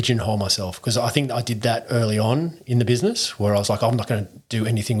not pigeonhole myself, because I think I did that early on in the business where I was like, I'm not going to do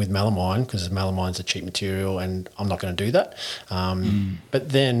anything with melamine because melamine's a cheap material and I'm not going to do that. But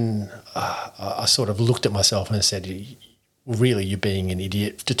then I sort of looked at myself and said, really, you're being an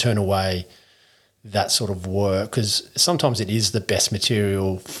idiot to turn away that sort of work, because sometimes it is the best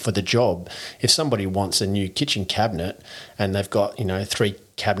material for the job. If somebody wants a new kitchen cabinet and they've got, 3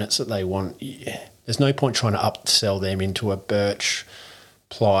 cabinets that they want, there's no point trying to upsell them into a birch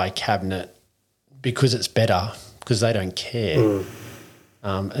ply cabinet because it's better, because they don't care.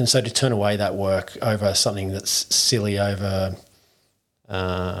 And so to turn away that work over something that's silly, over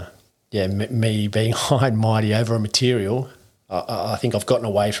me being high and mighty over a material, I think I've gotten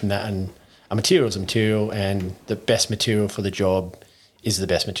away from that, and a material is a material, and the best material for the job is the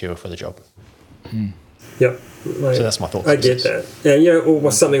best material for the job. Yep. So that's my thought. I get that. Yeah,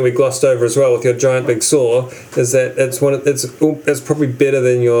 something we glossed over as well with your giant big saw is that it's probably better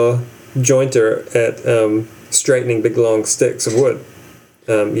than your jointer at straightening big long sticks of wood.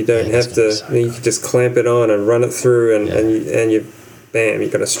 You don't have to. You can just clamp it on and run it through, and you bam,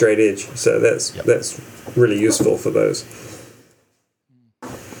 you've got a straight edge. So that's really useful for those.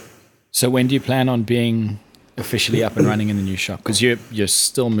 So when do you plan on being officially up and running in the new shop? Because you're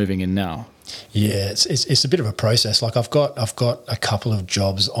still moving in now. Yeah, it's a bit of a process. Like I've got a couple of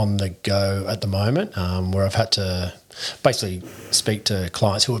jobs on the go at the moment, where I've had to basically speak to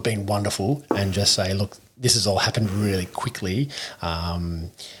clients who have been wonderful and just say, look, this has all happened really quickly.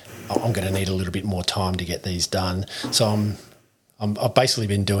 I'm going to need a little bit more time to get these done. So I've basically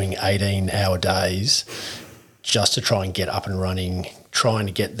been doing 18-hour days just to try and get up and running, trying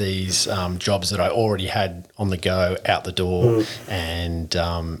to get these jobs that I already had on the go out the door, and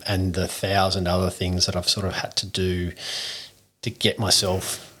the 1,000 other things that I've sort of had to do to get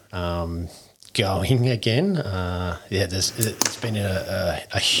myself going again. It's been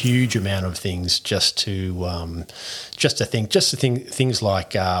a huge amount of things just to think things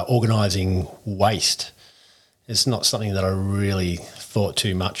like organising waste. It's not something that I really thought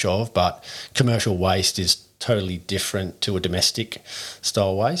too much of, but commercial waste is totally different to a domestic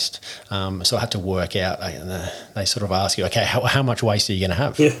style waste. So I had to work out, they sort of ask you, okay, how much waste are you going to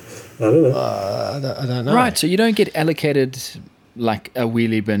have? Yeah, I don't know. I don't know. Right, so you don't get allocated like a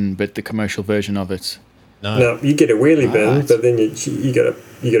wheelie bin, but the commercial version of it. No, you get a wheelie bin, but then you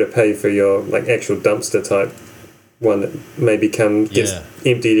gotta pay for your like actual dumpster type one that maybe gets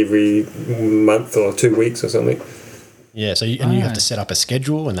emptied every month or 2 weeks or something. Yeah, so you have to set up a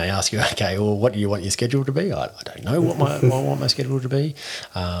schedule, and they ask you, okay, well, what do you want your schedule to be? I don't know what I want my schedule to be.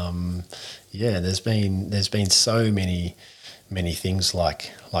 There's been so many things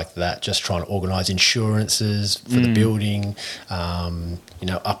like that. Just trying to organise insurances for the building,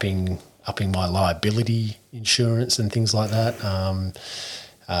 upping my liability insurance and things like that.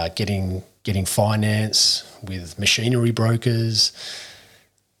 Getting finance with machinery brokers.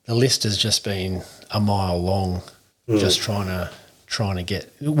 The list has just been a mile long. Just trying to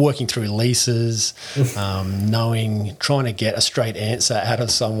get working through leases, trying to get a straight answer out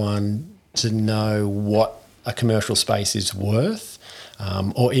of someone to know what a commercial space is worth,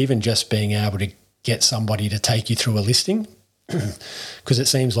 or even just being able to get somebody to take you through a listing, because it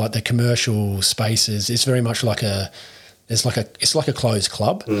seems like the commercial spaces is very much it's like a closed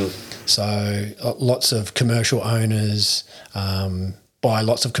club. So lots of commercial owners buy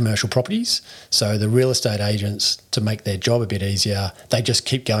lots of commercial properties. So the real estate agents, to make their job a bit easier, they just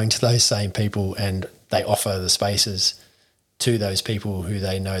keep going to those same people and they offer the spaces to those people who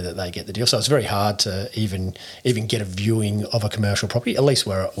they know that they get the deal. So it's very hard to even get a viewing of a commercial property, at least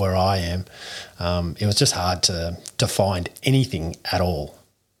where I am. It was just hard to find anything at all.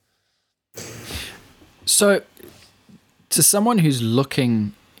 So to someone who's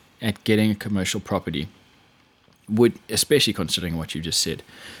looking at getting a commercial property, especially considering what you just said,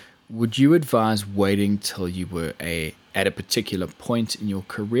 would you advise waiting till you were at a particular point in your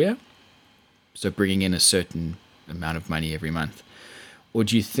career, so bringing in a certain amount of money every month, or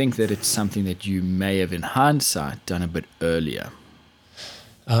do you think that it's something that you may have, in hindsight, done a bit earlier?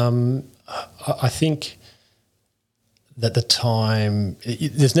 I think that the time,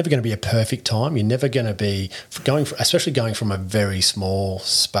 there's never going to be a perfect time. You're never going to be especially going from a very small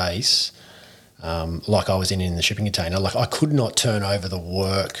space. Like I was in the shipping container, like I could not turn over the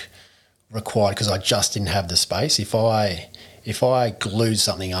work required because I just didn't have the space. If I glued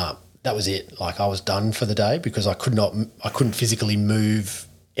something up, that was it. Like I was done for the day because I couldn't physically move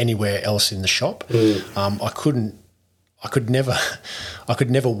anywhere else in the shop. I could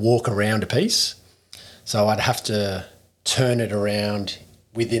never walk around a piece, so I'd have to turn it around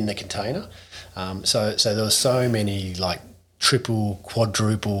within the container. So there were so many like triple,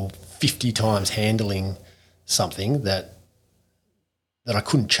 quadruple, 50 times handling something that I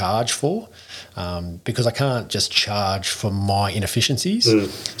couldn't charge for, because I can't just charge for my inefficiencies.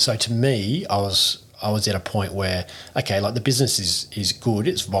 So to me, I was at a point where, okay, like the business is good,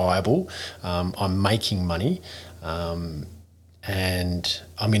 it's viable, I'm making money, and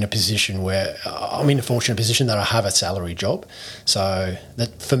I'm in a position where I'm in a fortunate position that I have a salary job. So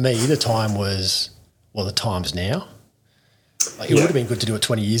that for me, the time was, well, the time's now. Like, it would have been good to do it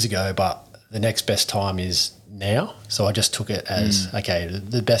 20 years ago, but the next best time is now. So I just took it as, okay,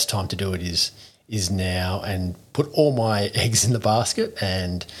 the best time to do it is now, and put all my eggs in the basket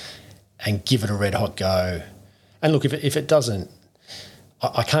and give it a red hot go. And look, if it doesn't,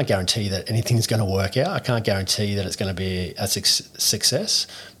 I can't guarantee that anything's going to work out. I can't guarantee that it's going to be a success,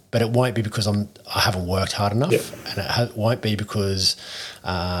 but it won't be because I haven't worked hard enough, and it won't be because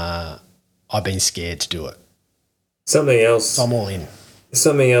I've been scared to do it. Something else. So I'm all in.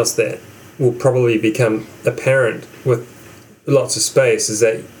 Something else that will probably become apparent with lots of space is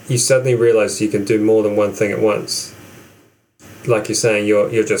that you suddenly realize you can do more than one thing at once. Like you're saying,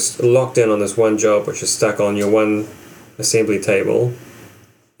 you're just locked in on this one job, which is stuck on your one assembly table,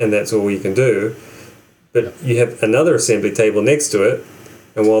 and that's all you can do. But you have another assembly table next to it,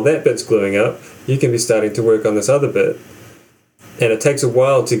 and while that bit's gluing up, you can be starting to work on this other bit. And it takes a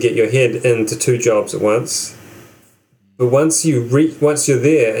while to get your head into two jobs at once. But once you're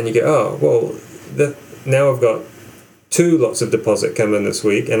there and you go, oh, well, now I've got 2 lots of deposit come in this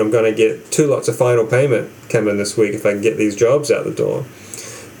week, and I'm going to get 2 lots of final payment come in this week if I can get these jobs out the door.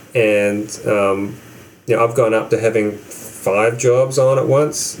 And I've gone up to having 5 jobs on at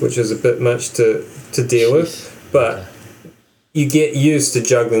once, which is a bit much to deal with. But you get used to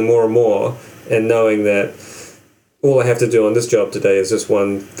juggling more and more, and knowing that all I have to do on this job today is this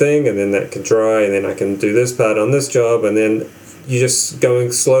one thing, and then that can dry, and then I can do this part on this job, and then you just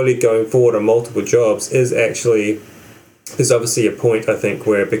slowly going forward on multiple jobs there's obviously a point, I think,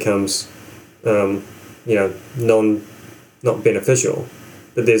 where it becomes not beneficial,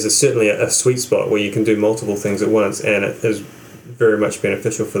 but there's certainly a sweet spot where you can do multiple things at once, and it is very much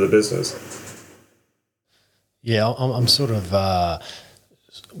beneficial for the business. Yeah, I'm sort of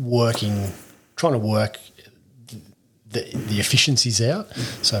trying to work the efficiencies out.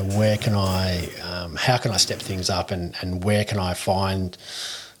 So where can how can I step things up, and where can I find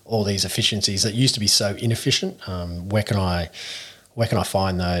all these efficiencies that used to be so inefficient? Where can I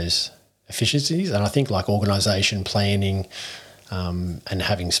find those efficiencies? And I think like organisation, planning, and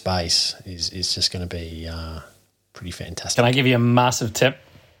having space is just going to be pretty fantastic. Can I give you a massive tip?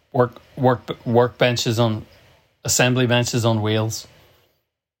 Workbenches assembly benches on wheels.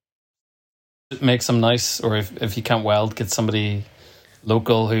 Make some nice, or if you can't weld, get somebody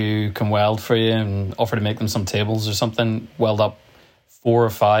local who can weld for you and offer to make them some tables or something. Weld up 4 or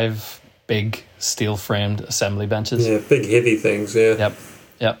 5 big steel framed assembly benches. Yeah, big heavy things. Yeah.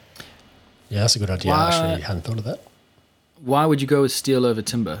 Yep. Yeah, that's a good idea. I actually hadn't thought of that. Why would you go with steel over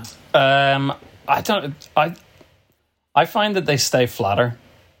timber? I find that they stay flatter.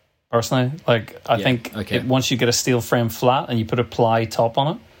 Personally, I think once you get a steel frame flat and you put a ply top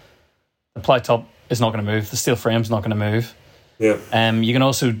on it, the ply top is not going to move. The steel frame's not going to move. Yeah. You can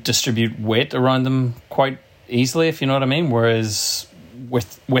also distribute weight around them quite easily, if you know what I mean. Whereas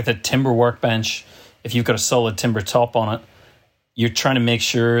with a timber workbench, if you've got a solid timber top on it, you're trying to make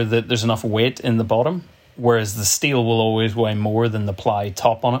sure that there's enough weight in the bottom. Whereas the steel will always weigh more than the ply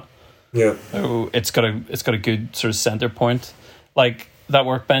top on it. Yeah. So it's got a good sort of center point. Like that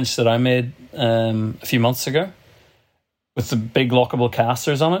workbench that I made a few months ago with the big lockable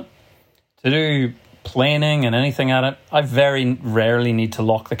casters on it. To do planing and anything at it, I very rarely need to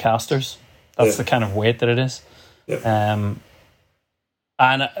lock the casters. That's the kind of weight that it is. Yeah.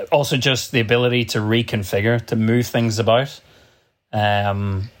 And also just the ability to reconfigure, to move things about.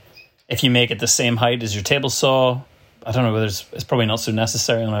 If you make it the same height as your table saw, I don't know whether it's probably not so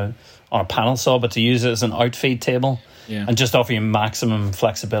necessary on a panel saw, but to use it as an outfeed table and just offer you maximum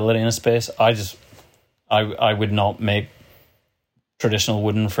flexibility in a space, I would not make traditional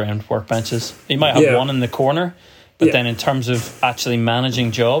wooden framed workbenches. You might have one in the corner, but then in terms of actually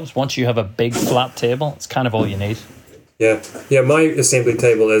managing jobs, once you have a big flat table, it's kind of all you need. Yeah. My assembly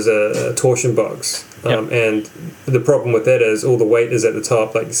table is a torsion box, and the problem with that is all the weight is at the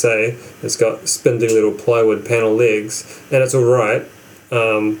top, like you say. It's got spindly little plywood panel legs, and it's all right,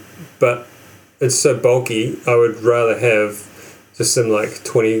 but it's so bulky. I would rather have just some like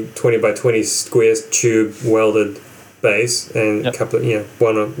 20 by 20 square tube welded base and a couple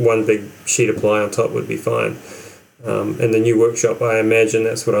of one big sheet of ply on top would be fine. In the new workshop, I imagine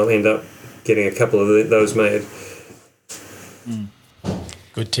that's what I'll end up getting, a couple of those made.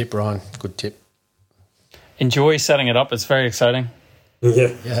 Good tip, Ryan. Good tip. Enjoy setting it up. It's very exciting.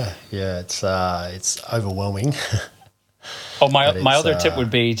 Yeah. Yeah. It's overwhelming. Oh, my other tip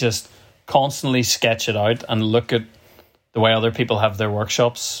would be just constantly sketch it out and look at the way other people have their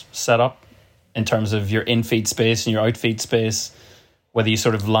workshops set up in terms of your in-feed space and your out-feed space, whether you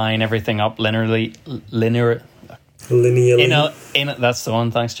sort of line everything up linearly. That's the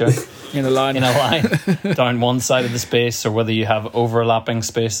one. Thanks, Joe. In a line down one side of the space, or whether you have overlapping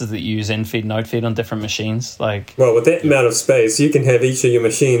spaces that you use in-feed and out-feed on different machines. Well, with that amount of space, you can have each of your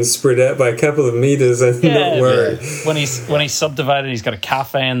machines spread out by a couple of meters and not worry. When he's subdivided, he's got a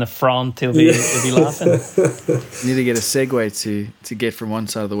cafe in the front. He'll be laughing. You need to get a segue to get from one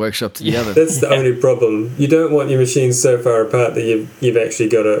side of the workshop to the other. That's the only problem. You don't want your machines so far apart that you've actually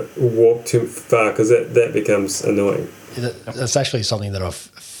got to walk too far, because that becomes annoying. That's actually something that I've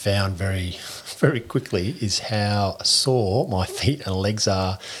found very, very quickly, is how sore my feet and legs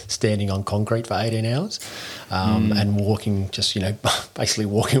are standing on concrete for 18 hours and walking, just, basically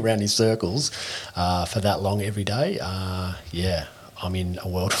walking around in circles for that long every day. I'm in a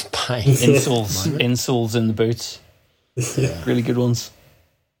world of pain. Insoles in the boots. Yeah. Really good ones.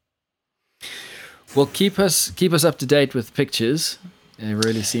 Well, keep us up to date with pictures.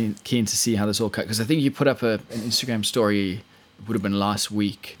 Really keen to see how this all cut, because I think you put up an Instagram story, it would have been last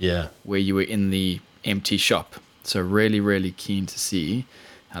week, where you were in the empty shop. So really, really keen to see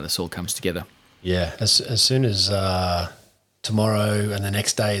how this all comes together. Yeah, as soon as tomorrow and the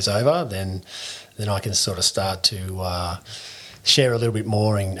next day is over, then I can sort of start to share a little bit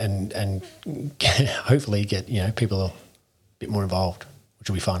more and hopefully get people a bit more involved, which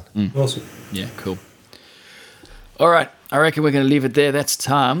will be fun. Awesome. Yeah, cool. All right, I reckon we're going to leave it there. That's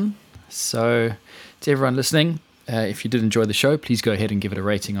time. So to everyone listening, if you did enjoy the show, please go ahead and give it a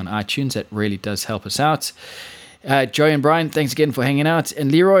rating on iTunes. That really does help us out. Joey and Brian, thanks again for hanging out.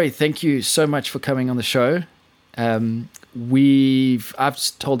 And Leeroy, thank you so much for coming on the show. I've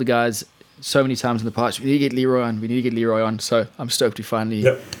told the guys so many times in the past, we need to get Leeroy on. So I'm stoked we finally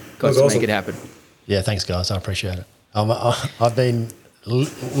got to make it happen. Yeah, thanks guys. I appreciate it. I've been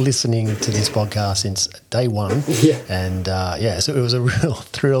listening to this podcast since day one. And so it was a real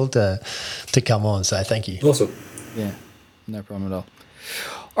thrill to come on. So thank you. Awesome. Yeah, no problem at all.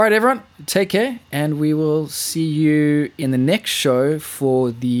 All right, everyone, take care, and we will see you in the next show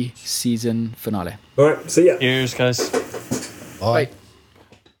for the season finale. All right, see ya. Cheers, guys. Bye. Bye.